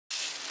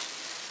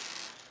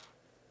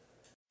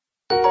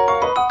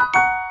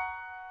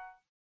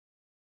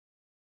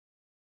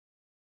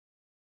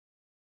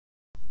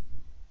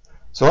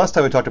So last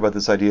time we talked about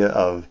this idea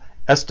of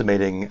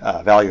estimating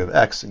value of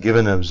x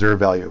given an observed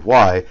value of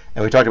y,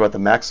 and we talked about the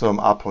maximum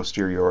a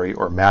posteriori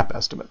or MAP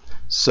estimate.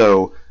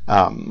 So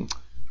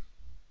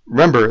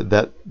remember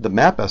that the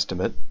MAP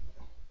estimate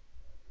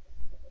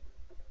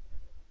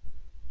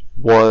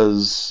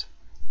was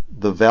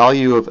the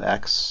value of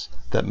x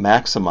that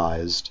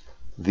maximized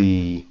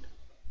the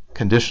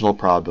conditional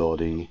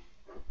probability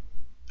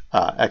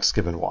x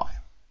given y.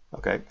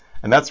 Okay,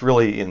 and that's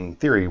really in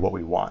theory what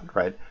we want,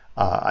 right?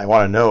 I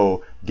want to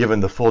know,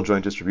 given the full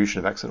joint distribution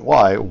of x and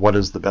y, what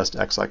is the best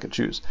x I could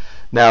choose.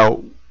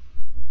 Now,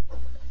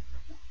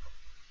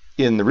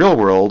 in the real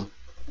world,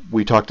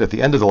 we talked at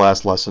the end of the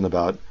last lesson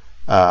about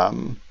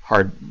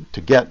hard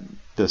to get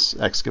this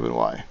x given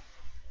y.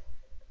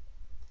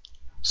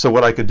 So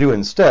what I could do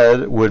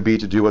instead would be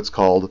to do what's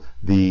called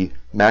the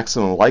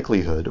maximum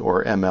likelihood,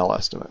 or ML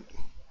estimate.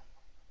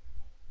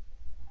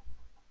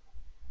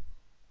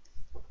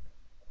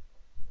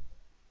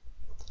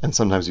 And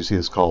sometimes you see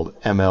this called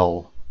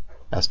ML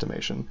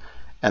estimation.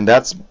 And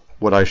that's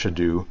what I should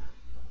do.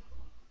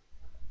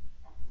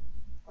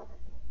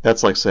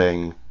 That's like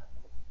saying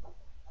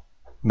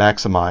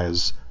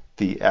maximize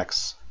the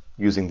x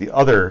using the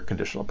other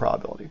conditional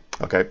probability.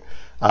 Okay,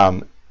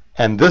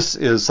 and this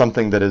is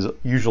something that is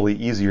usually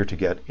easier to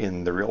get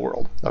in the real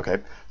world. Okay,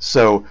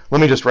 so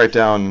let me just write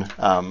down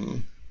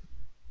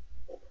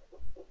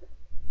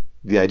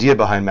the idea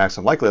behind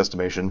maximum likelihood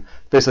estimation.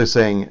 Basically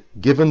saying,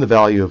 given the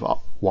value of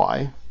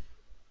y,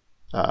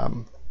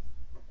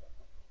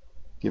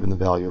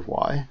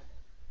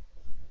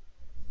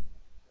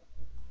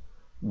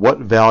 what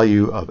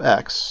value of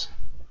x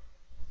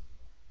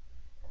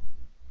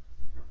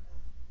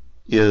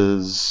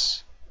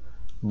is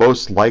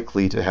most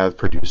likely to have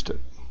produced it?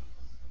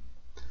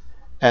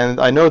 And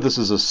I know this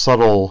is a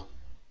subtle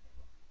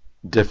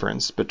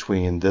difference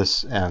between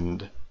this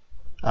and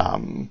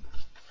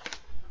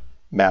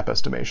MAP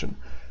estimation.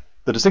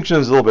 The distinction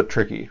is a little bit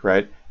tricky,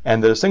 right?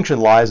 And the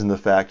distinction lies in the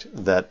fact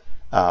that,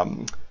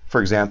 for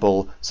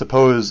example,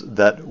 suppose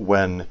that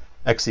when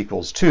x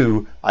equals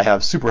 2, I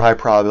have super high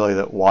probability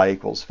that y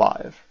equals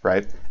 5,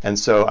 right? And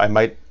so I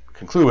might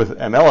conclude with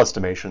ML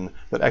estimation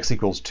that x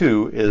equals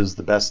 2 is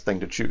the best thing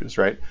to choose,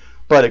 right?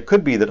 But it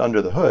could be that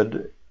under the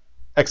hood,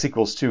 x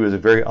equals 2 is a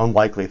very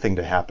unlikely thing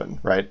to happen,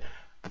 right?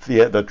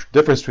 The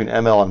difference between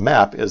ML and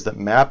MAP is that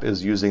MAP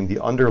is using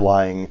the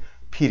underlying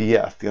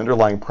PDF, the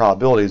underlying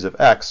probabilities of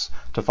x,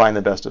 to find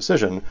the best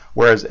decision,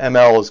 whereas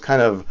ML is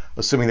kind of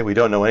assuming that we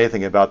don't know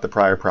anything about the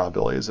prior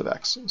probabilities of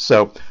x.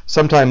 So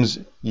sometimes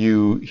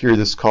you hear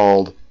this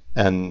called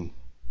an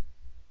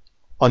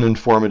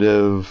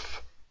uninformative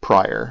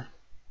prior,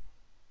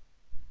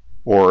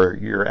 or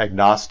you're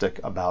agnostic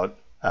about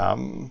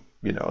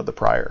the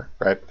prior,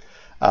 right?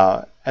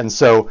 And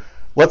so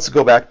let's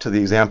go back to the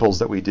examples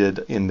that we did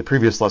in the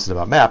previous lesson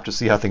about MAP to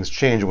see how things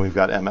change when we've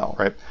got ML,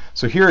 right?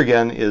 So here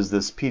again is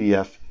this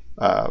PDF,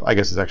 I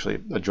guess it's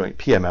actually a joint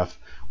PMF,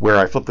 where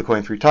I flip the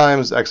coin 3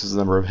 times, x is the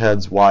number of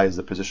heads, y is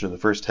the position of the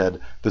first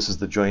head. This is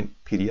the joint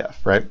PDF,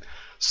 right?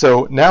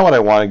 So now what I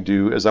want to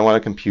do is I want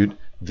to compute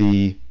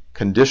the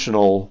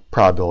conditional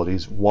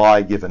probabilities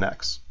y given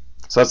x.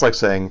 So that's like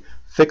saying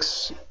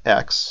fix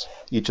x,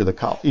 each of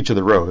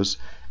the rows,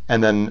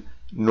 and then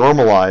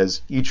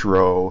normalize each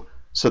row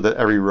so that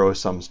every row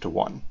sums to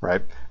 1,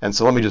 right? And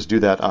so let me just do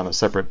that on a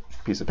separate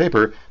piece of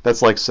paper.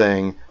 That's like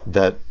saying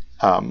that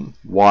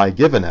y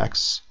given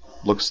x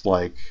looks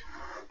like,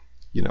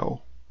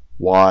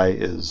 y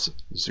is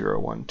 0,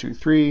 1, 2,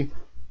 3,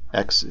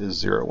 x is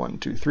 0, 1,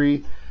 2,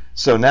 3.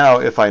 So now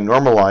if I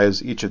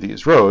normalize each of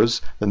these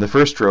rows, then the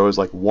first row is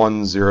like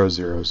 1, 0,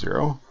 0,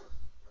 0.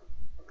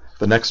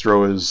 The next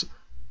row is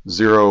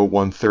 0,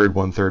 1/3,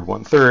 1/3,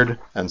 1/3,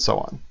 and so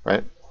on,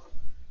 right?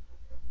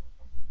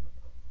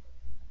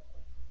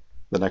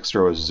 The next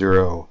row is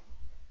 0,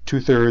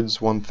 2/3,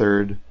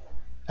 1/3,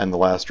 and the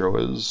last row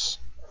is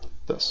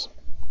this,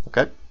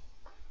 okay?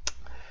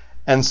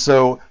 And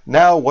so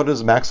now what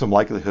is maximum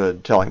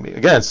likelihood telling me?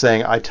 Again, it's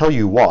saying I tell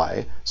you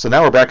y. So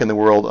now we're back in the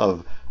world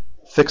of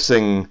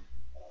fixing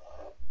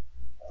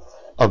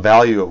a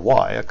value of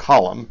y, a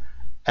column,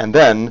 and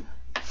then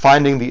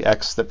finding the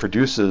x that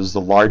produces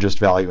the largest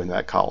value in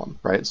that column,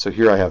 right? So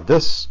here I have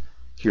this,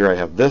 here I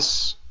have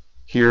this,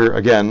 here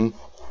again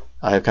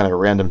I have kind of a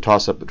random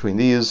toss-up between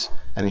these,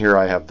 and here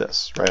I have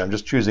this, right? I'm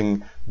just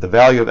choosing the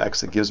value of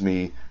x that gives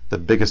me the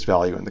biggest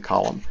value in the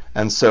column.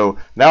 And so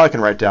now I can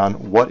write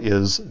down what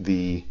is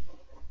the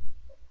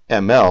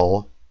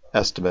ML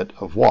estimate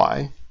of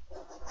y.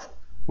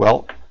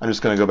 Well, I'm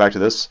just going to go back to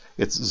this.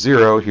 It's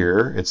 0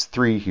 here, it's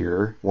 3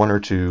 here, 1 or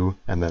 2,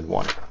 and then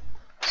 1.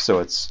 So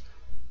it's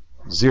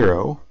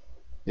 0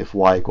 if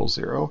y equals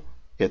 0.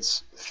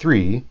 It's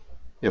 3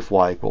 if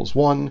y equals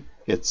 1.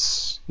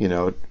 It's,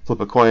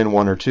 flip a coin,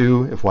 1 or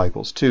 2 if y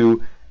equals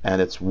 2.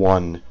 And it's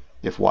 1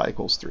 if y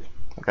equals 3.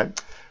 Okay?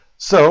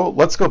 So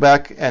let's go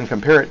back and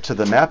compare it to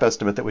the MAP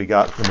estimate that we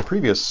got from the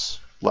previous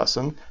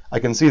lesson. I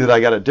can see that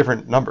I got a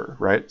different number,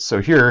 right?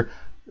 So here,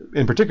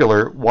 in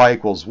particular, y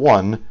equals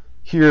 1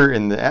 here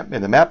in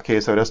the map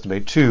case, I would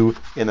estimate 2.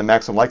 In the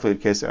maximum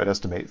likelihood case, I would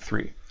estimate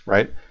 3,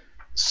 right?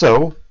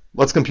 So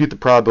let's compute the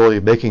probability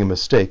of making a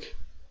mistake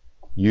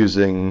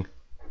using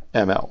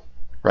ML,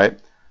 right?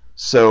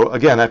 So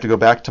again, I have to go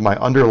back to my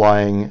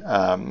underlying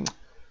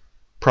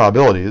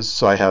probabilities.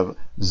 So I have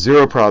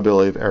 0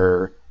 probability of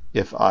error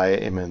if I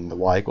am in the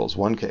y equals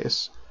 1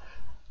 case.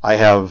 I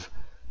have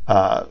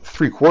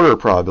 3/4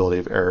 probability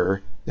of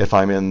error if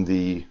I'm in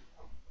the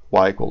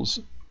y equals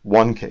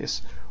 1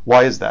 case.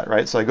 Why is that,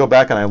 right? So I go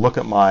back and I look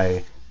at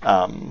my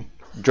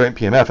joint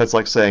PMF. It's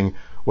like saying,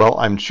 well,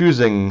 I'm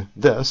choosing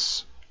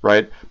this,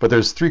 right? But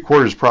there's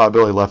 3/4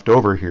 probability left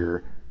over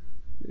here.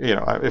 You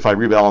know, if I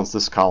rebalance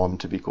this column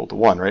to be equal to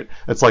 1, right?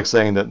 It's like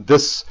saying that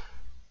this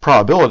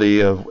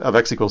probability of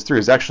x equals 3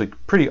 is actually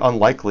pretty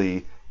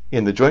unlikely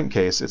in the joint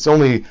case. It's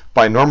only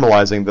by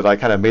normalizing that I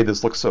kind of made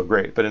this look so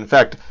great. But in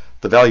fact,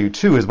 the value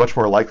 2 is much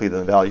more likely than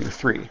the value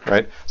 3,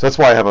 right? So that's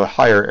why I have a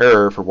higher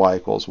error for y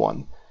equals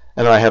 1.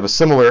 And then I have a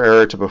similar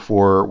error to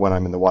before when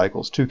I'm in the y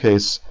equals 2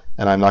 case,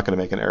 and I'm not going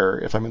to make an error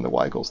if I'm in the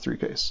y equals 3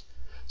 case.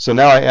 So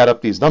now I add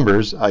up these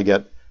numbers. I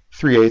get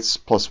 3/8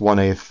 plus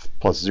 1/8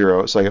 plus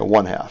 0, so I get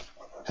 1/2.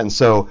 And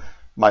so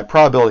my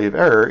probability of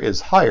error is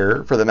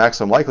higher for the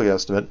maximum likely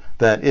estimate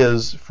than it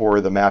is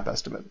for the map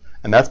estimate.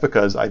 And that's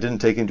because I didn't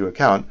take into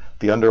account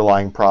the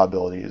underlying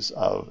probabilities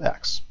of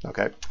x.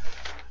 Okay.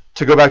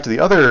 To go back to the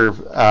other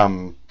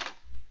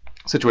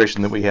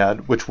situation that we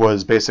had, which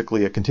was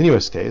basically a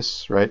continuous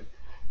case, right?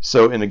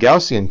 So in a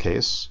Gaussian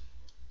case,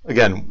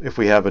 again, if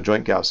we have a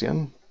joint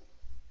Gaussian,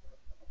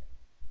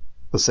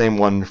 the same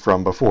one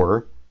from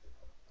before,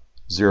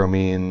 0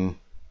 mean,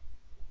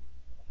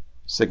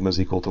 sigma is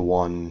equal to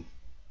 1,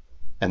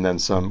 and then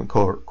some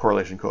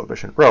correlation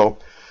coefficient rho.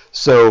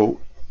 So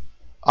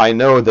I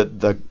know that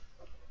the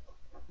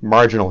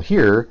marginal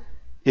here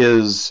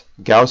is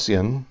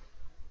Gaussian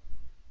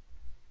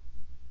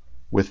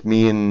with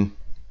mean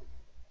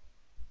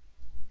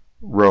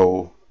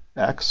rho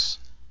x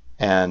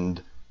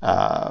and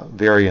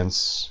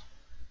variance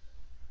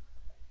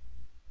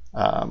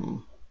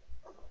 1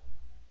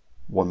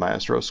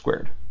 minus rho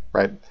squared,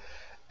 right?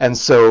 And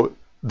so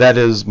that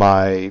is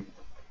my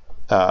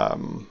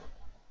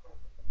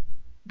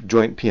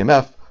joint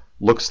PMF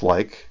looks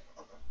like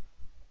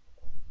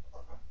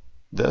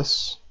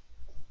this.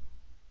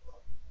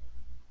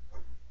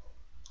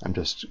 I'm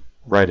just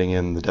writing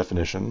in the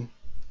definition.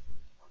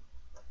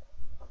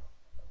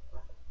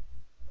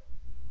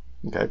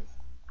 Okay.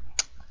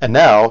 And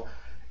now,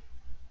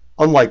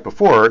 unlike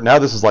before, now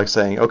this is like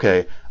saying,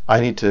 okay, I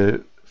need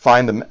to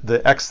find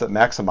the x that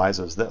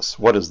maximizes this.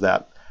 What is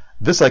that?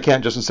 This I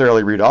can't just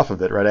necessarily read off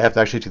of it, right? I have to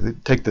actually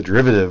take the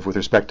derivative with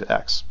respect to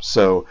x.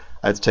 So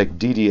I have to take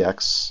d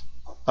dx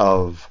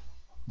of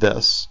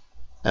this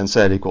and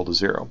set it equal to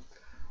 0.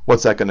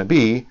 What's that going to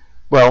be?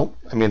 Well,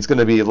 I mean, it's going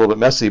to be a little bit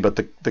messy, but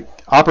the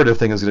operative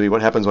thing is going to be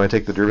what happens when I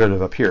take the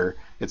derivative up here.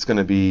 It's going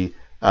to be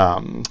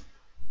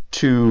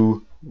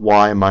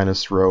 2y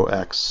minus rho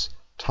x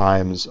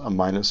times a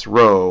minus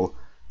rho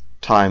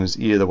times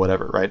e to the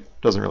whatever, right?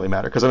 Doesn't really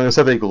matter, because I'm going to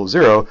set that equal to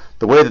 0.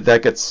 The way that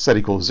that gets set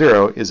equal to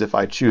 0 is if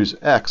I choose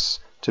x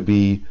to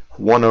be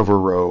 1 over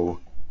rho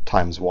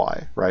times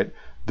y, right?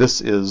 This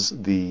is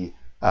the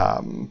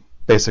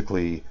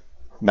basically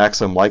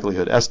maximum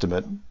likelihood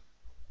estimate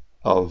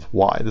of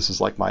y. This is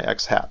like my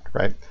x hat,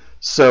 right?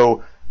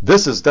 So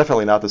this is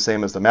definitely not the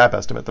same as the map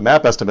estimate. The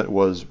map estimate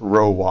was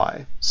rho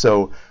y.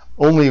 So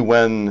only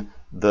when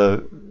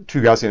the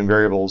two Gaussian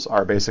variables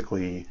are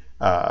basically,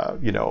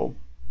 you know,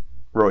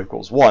 rho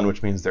equals 1,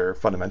 which means they're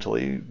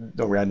fundamentally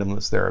no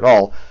randomness there at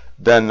all,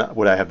 then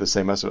would I have the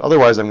same estimate.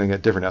 Otherwise, I'm going to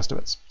get different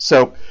estimates.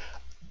 So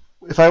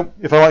if I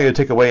want you to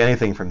take away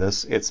anything from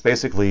this, it's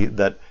basically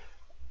that,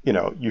 you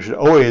know, you should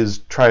always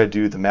try to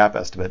do the map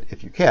estimate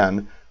if you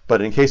can,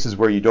 but in cases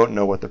where you don't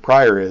know what the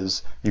prior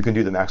is, you can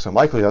do the maximum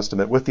likely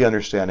estimate with the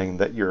understanding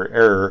that your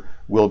error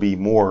will be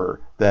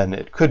more than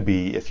it could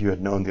be if you had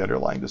known the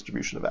underlying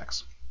distribution of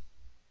x.